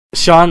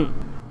Sean,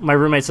 my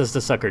roommate says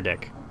to suck her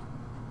dick.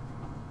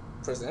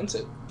 Present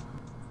it.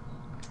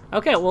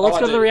 Okay, well, let's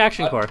go to the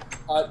reaction core.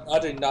 I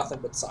do nothing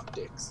but suck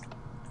dicks.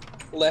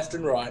 Left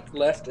and right.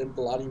 Left and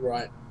bloody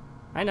right.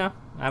 I know.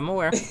 I'm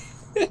aware.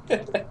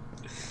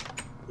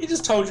 You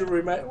just told your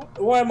roommate.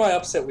 Why am I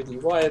upset with you?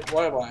 Why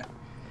am I?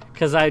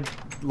 Because I,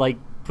 like,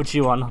 put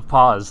you on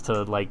pause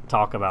to, like,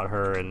 talk about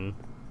her and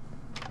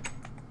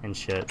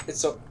shit.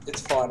 It's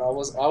fine. I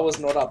was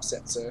not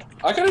upset, sir.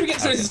 I can't even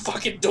get through this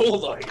fucking door,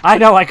 though. I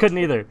know, I couldn't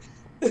either.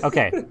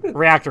 Okay,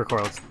 reactor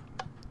core. Let's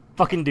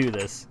fucking do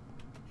this.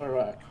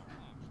 Alright.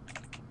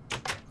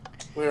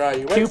 Where are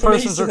you? Two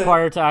persons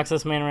required to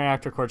access main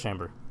reactor core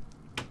chamber.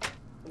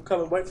 I'm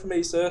coming. Wait for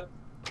me, sir.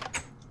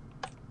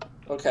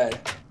 Okay.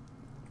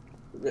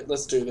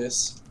 Let's do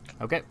this.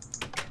 Okay.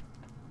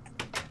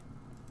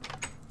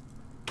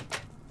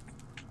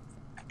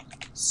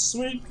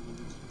 Sweet.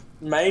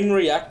 Main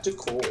reactor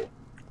core.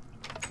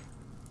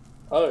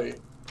 Oh.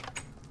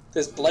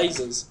 There's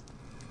blazers.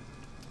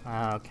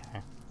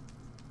 Okay.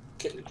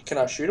 Can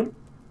I shoot him?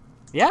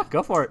 Yeah,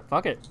 go for it.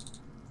 Fuck it.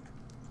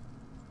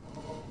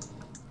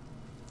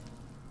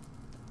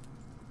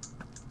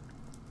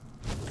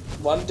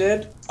 One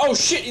dead. Oh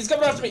shit, he's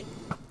coming after me!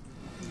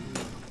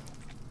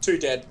 Two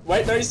dead.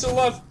 Wait, no, he's still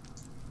alive.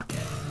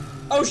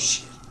 Oh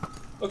shit!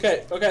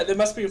 Okay, there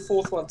must be a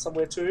fourth one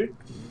somewhere too.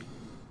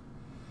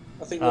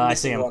 I think we're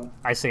missing one.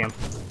 I see him.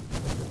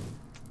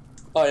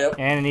 Oh, yep.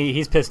 And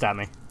he's pissed at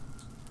me.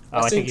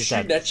 Oh, I think he's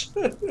dead.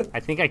 I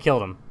think I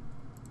killed him.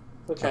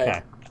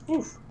 Okay.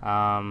 Oof.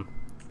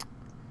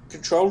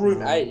 Control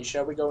room A.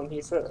 Shall we go in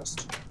here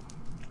first?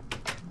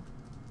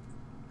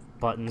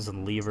 Buttons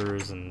and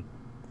levers and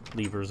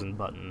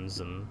buttons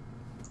and...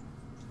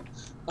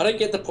 I don't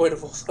get the point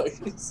of all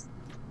those.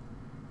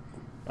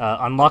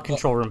 Unlock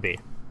control room B.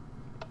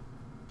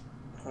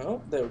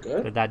 Oh, there we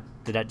go. Did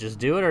that just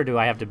do it, or do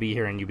I have to be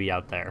here and you be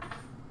out there?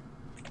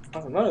 I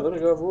don't know. Let me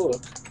go have a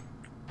look.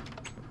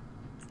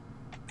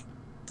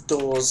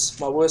 Doors,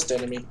 my worst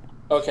enemy.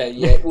 Okay,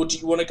 yeah. Well, do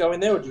you want to go in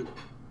there, or do you?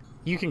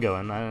 You can go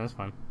in. That's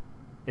fine.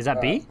 Is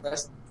that B?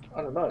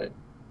 I don't know.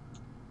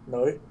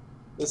 No,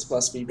 this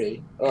must be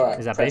B. All right.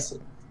 Is that B?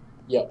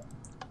 Yep.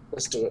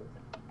 Let's do it.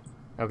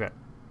 Okay.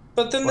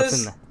 But then What's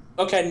there's... in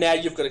there? Okay, now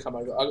you've got to come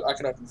over. I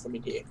can open from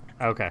in here.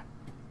 Okay.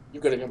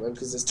 You've got to come over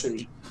because there's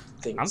two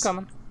things. I'm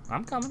coming.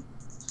 I'm coming.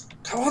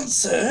 Come on,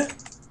 sir.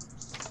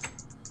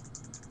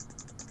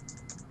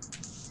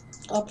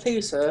 Oh,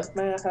 please, sir.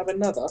 May I have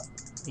another?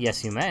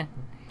 Yes, you may.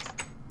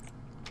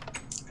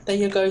 There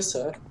you go,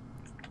 sir.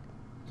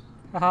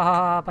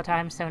 Ah, but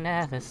I'm so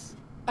nervous.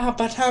 Ah,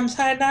 but I'm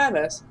so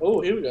nervous.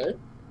 Oh, here we go.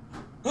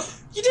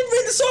 You didn't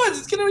read the signs.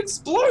 It's going to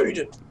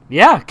explode.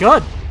 Yeah,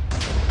 good.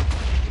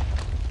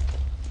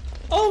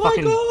 Oh my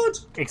god!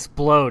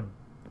 Explode.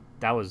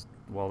 That was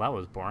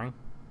boring.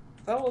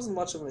 That wasn't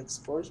much of an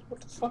explosion.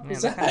 What the fuck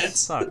was that? that?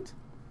 Sucked.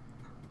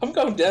 I'm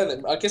going down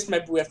there. I guess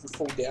maybe we have to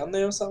fall down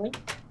there or something.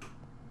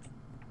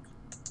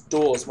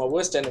 Doors, my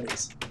worst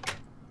enemies.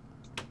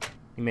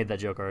 You made that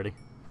joke already.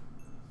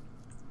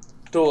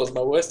 Doors,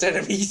 my worst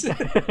enemies. I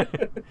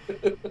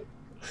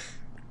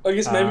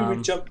guess maybe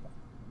we jump...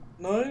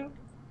 No?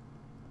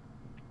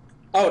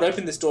 Oh, it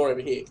opened this door over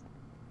here.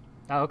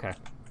 Oh, okay.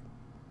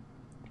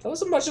 That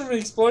wasn't much of an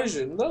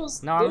explosion. That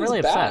was... No, I'm really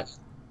upset.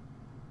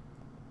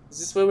 Is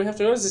this where we have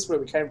to go, or is this where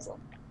we came from?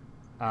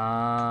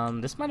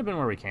 This might have been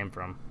where we came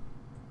from.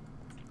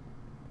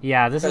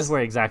 Yeah, this is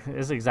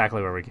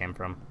exactly where we came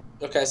from.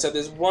 Okay, so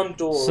there's one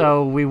door...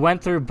 So, we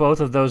went through both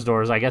of those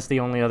doors. I guess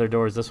the only other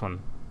door is this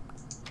one.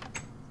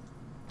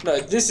 No,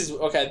 this is...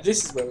 Okay,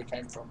 this is where we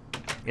came from.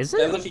 Is it?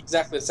 They look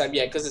exactly the same,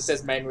 yeah, because it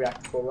says main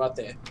reactor core right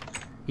there.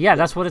 Yeah,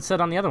 that's what it said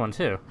on the other one,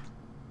 too.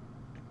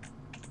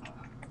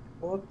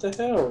 What the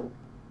hell?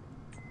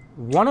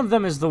 One of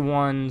them is the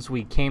ones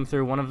we came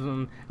through. One of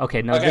them...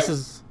 Okay, no, this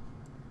is...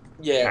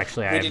 Yeah.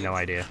 Actually, I have no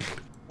idea.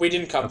 We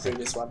didn't come through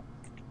this one.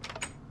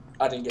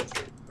 I didn't get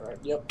through. Alright,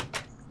 yep.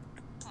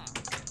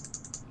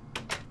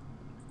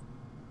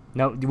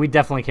 No, we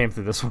definitely came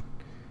through this one.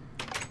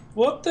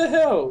 What the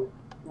hell?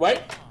 Wait.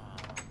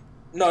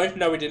 No,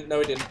 we didn't. No,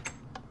 we didn't.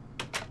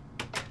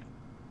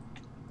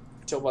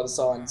 Tell by the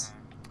signs.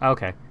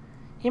 Okay.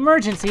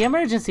 Emergency!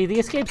 Emergency! The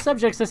escaped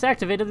subjects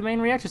disactivated the main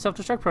reactor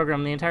self-destruct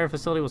program. The entire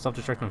facility will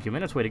self-destruct in a few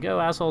minutes. Way to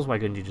go, assholes. Why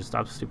couldn't you just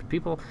stop, stupid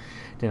people?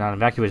 Did not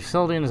evacuate the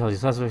facility until these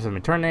suspects have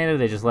been terminated.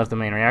 They just left the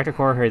main reactor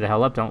core. Hurry the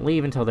hell up. Don't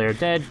leave until they're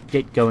dead.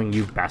 Get going,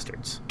 you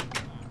bastards.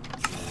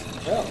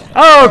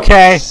 Oh.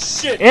 Okay! Oh,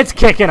 shit. It's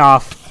kicking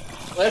off.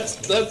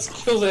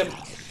 Let's kill them.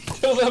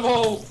 Kill them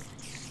all.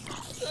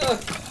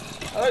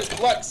 I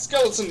don't like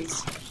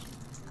skeletons.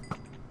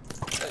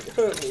 They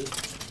hurt me.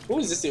 Oh,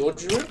 is this the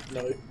orgy room?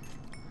 No.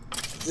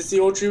 Is this the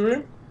orgy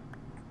room?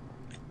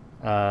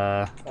 Okay.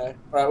 Alright,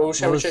 well,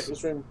 shall we check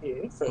this room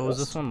here first? What was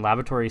this one?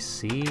 Laboratory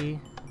C?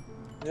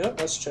 Yeah,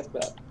 let's check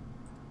that.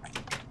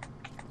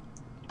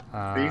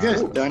 Are you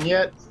guys done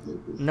yet?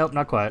 Nope,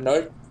 not quite.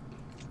 Nope.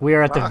 We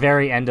are at the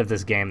very end of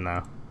this game,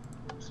 though.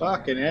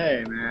 Fucking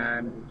A,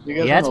 man. You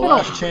guys Yeah, were in the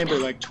last chamber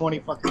like 20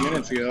 fucking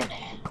minutes ago.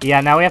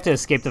 Yeah, now we have to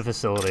escape the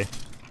facility.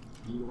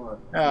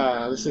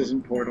 This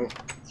isn't Portal.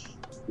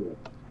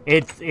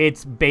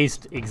 It's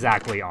based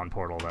exactly on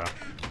Portal though.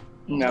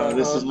 No,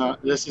 this is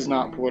not. This is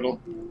not Portal.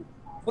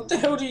 What the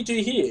hell do you do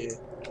here?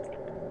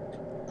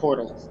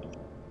 Portal.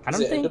 I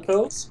don't Is it think. ender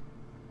pearls?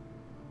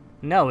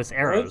 No, it's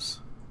arrows.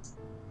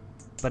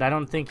 But I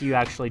don't think you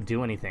actually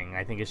do anything.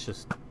 I think it's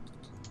just.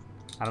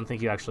 I don't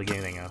think you actually get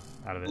anything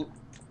out of it.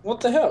 What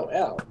the hell?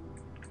 Ow.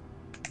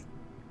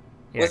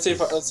 Yeah, let's see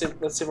if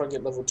I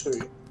get level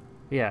 2.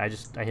 Yeah,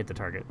 I hit the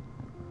target.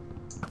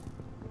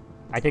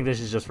 I think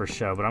this is just for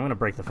show, but I'm gonna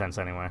break the fence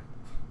anyway.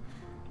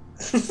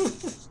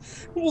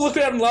 Well, look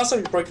what happened last time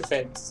you broke a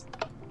fence.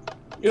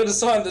 You had a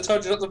sign that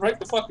told you not to break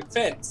the fucking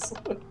fence.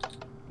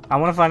 I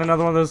want to find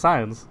another one of those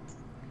signs.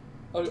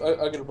 I'm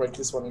gonna break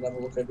this one and have a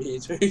look over here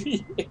too.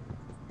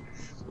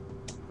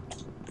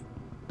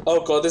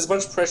 Oh god, there's a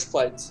bunch of pressure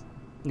plates.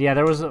 Yeah,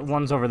 there was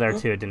ones over there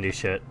too. It didn't do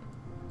shit.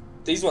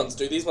 These ones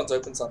do. These ones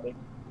open something.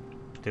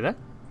 Do they?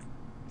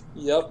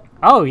 Yep.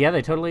 Oh yeah,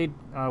 they totally.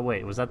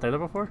 Wait, was that there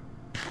before?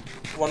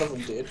 One of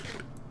them did.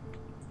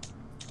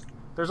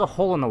 There's a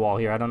hole in the wall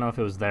here. I don't know if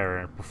it was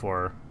there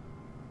before.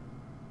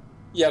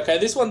 Yeah, okay,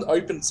 this one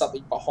opened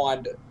something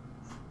behind it.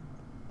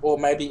 Or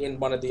maybe in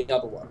one of the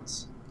other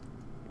ones.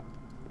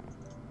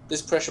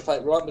 This pressure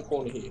plate right in the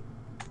corner here.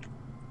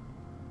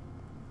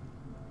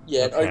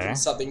 Yeah, it opened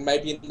something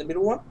maybe in the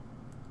middle one.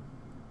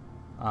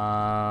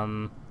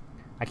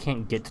 I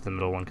can't get to the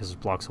middle one because there's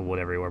blocks of wood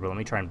everywhere, but let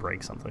me try and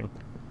break something.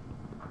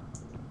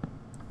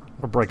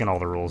 We're breaking all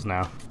the rules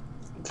now.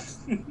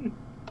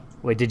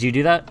 Wait, did you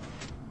do that?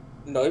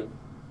 Nope.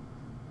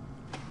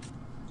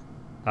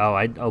 Oh,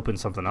 I opened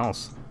something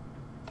else.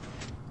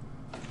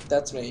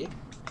 That's me.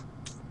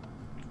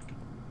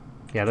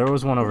 Yeah, there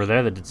was one over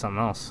there that did something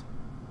else.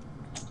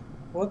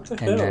 What the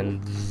hell? And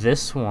then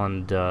this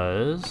one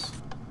does...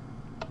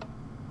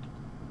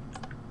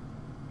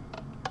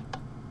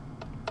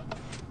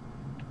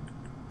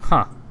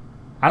 Huh.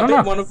 I don't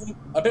know.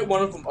 I bet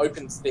one of them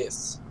opens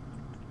this.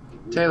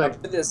 Taylor. I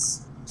bet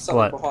there's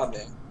something behind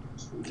there.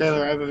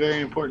 Taylor, I have a very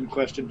important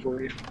question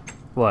for you.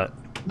 What?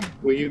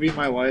 Will you be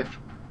my wife?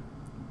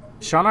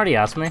 Sean already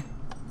asked me.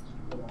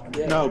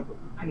 Yeah.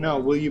 No,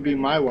 will you be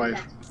my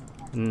wife?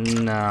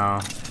 No.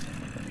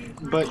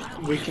 But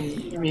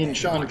me and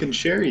Sean can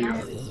share you.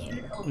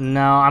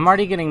 No, I'm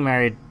already getting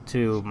married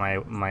to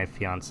my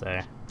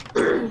fiance.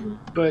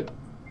 But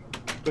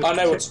I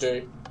know what to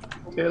do.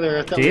 Taylor,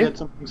 I thought we had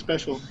something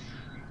special.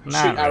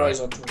 Shoot arrows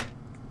onto him.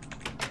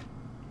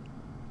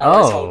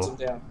 Arrows holds him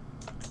down.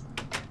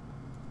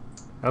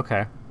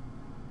 Okay.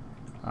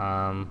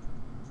 I'm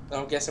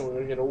guessing we're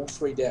gonna get all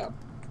 3 down.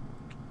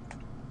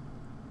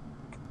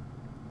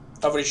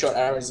 I've already shot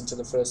arrows into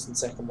the first and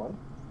second one.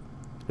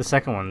 The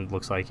second one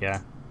looks like,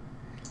 yeah.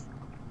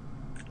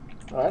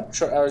 Alright,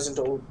 shot arrows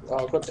into all...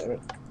 Oh, god damn it.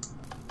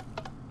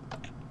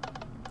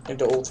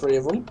 Into all 3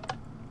 of them.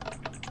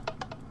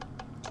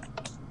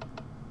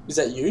 Is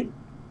that you?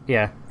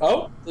 Yeah.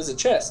 Oh, there's a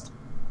chest.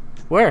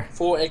 Where?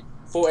 4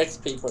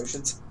 XP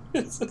potions.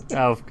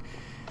 Oh.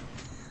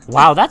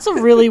 Wow, that's a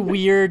really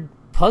weird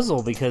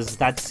puzzle because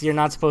you're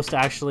not supposed to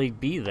actually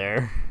be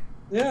there.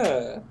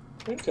 Yeah,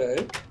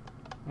 okay.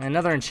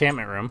 Another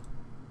enchantment room.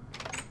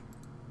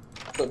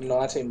 Got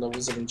 19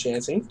 levels of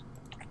enchanting.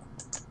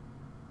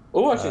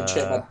 Oh, I can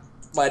enchant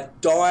my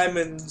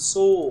diamond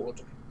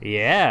sword.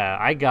 Yeah,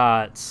 I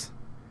got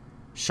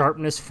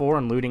sharpness 4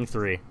 and looting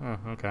 3. Oh,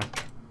 okay.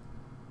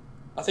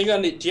 I think I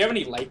need... Do you have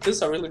any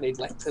lapis? I really need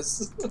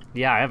lapis.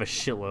 Yeah, I have a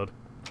shitload.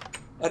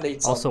 I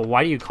need some. Also,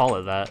 why do you call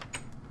it that?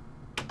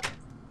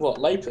 What,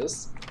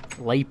 lapis?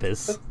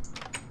 Lapis.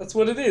 That's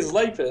what it is,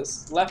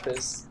 lapis.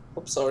 Lapis.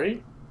 I'm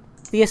sorry.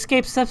 The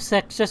escape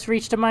suspect just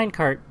reached a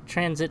minecart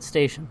transit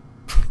station.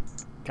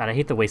 God, I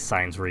hate the way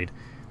signs read.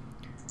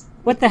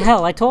 What the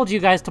hell? I told you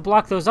guys to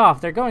block those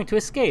off. They're going to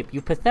escape.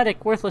 You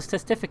pathetic, worthless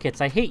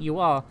testificates. I hate you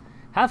all.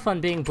 Have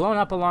fun being blown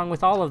up along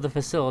with all of the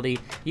facility.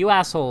 You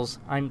assholes.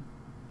 I'm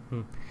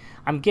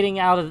getting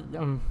out of...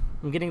 I'm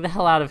getting the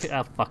hell out of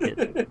here. Fuck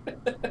it.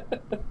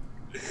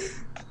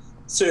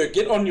 Sir,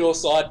 get on your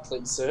side,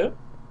 please, sir.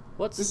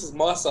 This is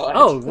my side.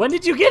 Oh, when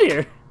did you get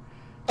here?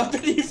 I've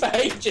been here for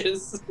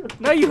ages.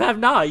 No, you have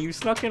not. You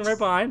snuck in right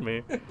behind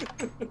me.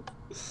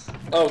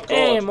 Oh, God.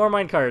 Hey, more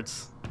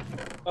minecarts.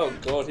 Oh,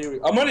 God. Here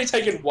I'm only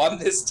taking 1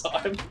 this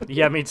time.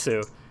 Yeah, me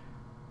too.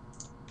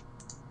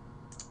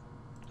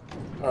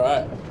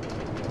 Alright.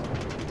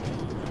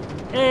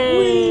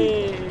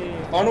 Hey!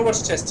 I want to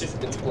watch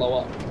testificates blow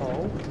up.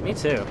 Oh. Me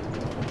too.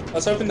 I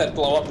was hoping they'd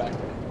blow up back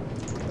there.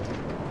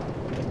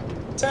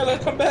 Taylor,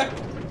 come back!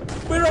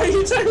 Where are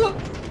you, Taylor?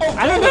 Oh,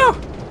 I don't know!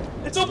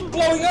 It's all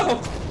blowing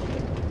up!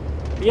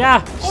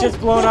 Yeah, shit's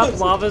blowing up,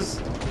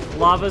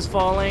 lava's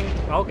falling.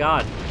 Oh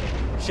god.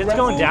 Shit's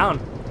going down.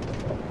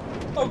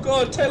 Oh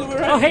god, Taylor,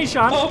 where are you? Oh hey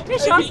Sean. Oh, hey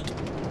Sean.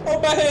 Oh,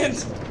 my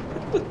hand!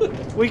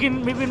 we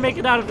can make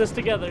it out of this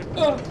together.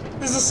 Oh,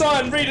 there's a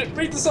sign, read it,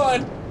 read the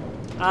sign!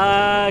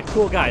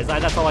 Cool guys,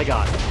 that's all I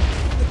got.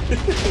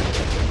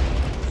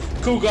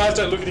 Cool guys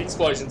don't look at the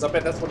explosions, I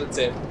bet that's what it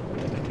said.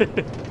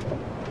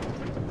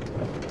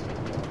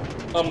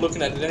 I'm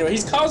looking at it anyway.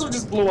 His cars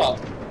just blew up.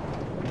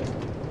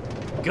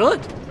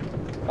 Good.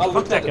 I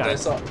looked that at it guy. there,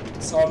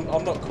 so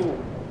I'm not cool.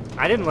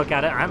 I didn't look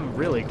at it. I'm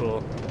really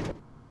cool.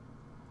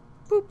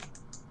 Boop.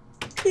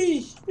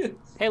 Hey,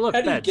 Hey, look,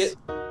 how do you beds.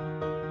 get?